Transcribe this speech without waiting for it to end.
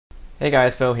Hey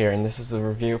guys, Phil here, and this is a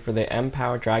review for the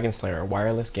Mpow Dragonslayer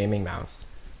wireless gaming mouse.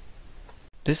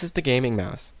 This is the gaming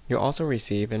mouse. You'll also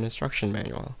receive an instruction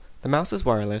manual. The mouse is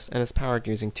wireless and is powered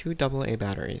using two AA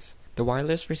batteries. The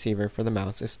wireless receiver for the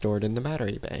mouse is stored in the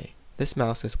battery bay. This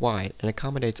mouse is wide and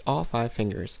accommodates all 5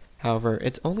 fingers. However,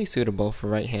 it's only suitable for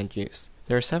right-hand use.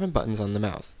 There are 7 buttons on the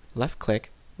mouse: left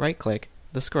click, right click,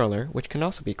 the scroller, which can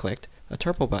also be clicked, a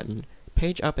turbo button,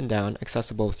 page up and down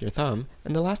accessible with your thumb,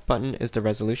 and the last button is the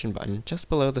resolution button just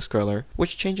below the scroller,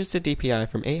 which changes the DPI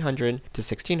from 800 to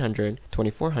 1600,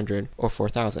 2400, or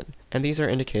 4000, and these are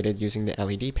indicated using the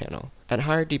LED panel. At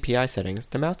higher DPI settings,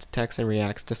 the mouse detects and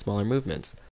reacts to smaller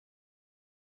movements.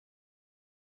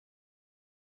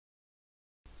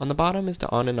 On the bottom is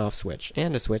the on and off switch,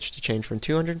 and a switch to change from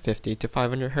 250 to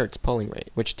 500 Hz polling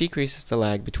rate, which decreases the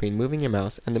lag between moving your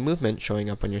mouse and the movement showing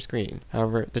up on your screen.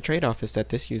 However, the trade-off is that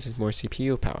this uses more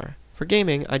CPU power. For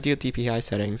gaming, ideal DPI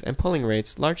settings and polling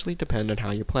rates largely depend on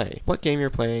how you play, what game you're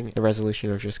playing, the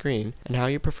resolution of your screen, and how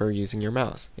you prefer using your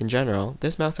mouse. In general,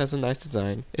 this mouse has a nice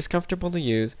design, is comfortable to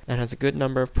use, and has a good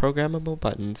number of programmable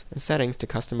buttons and settings to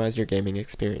customize your gaming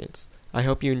experience. I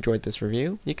hope you enjoyed this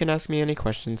review. You can ask me any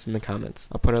questions in the comments.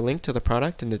 I'll put a link to the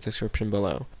product in the description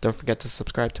below. Don't forget to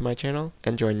subscribe to my channel,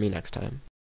 and join me next time.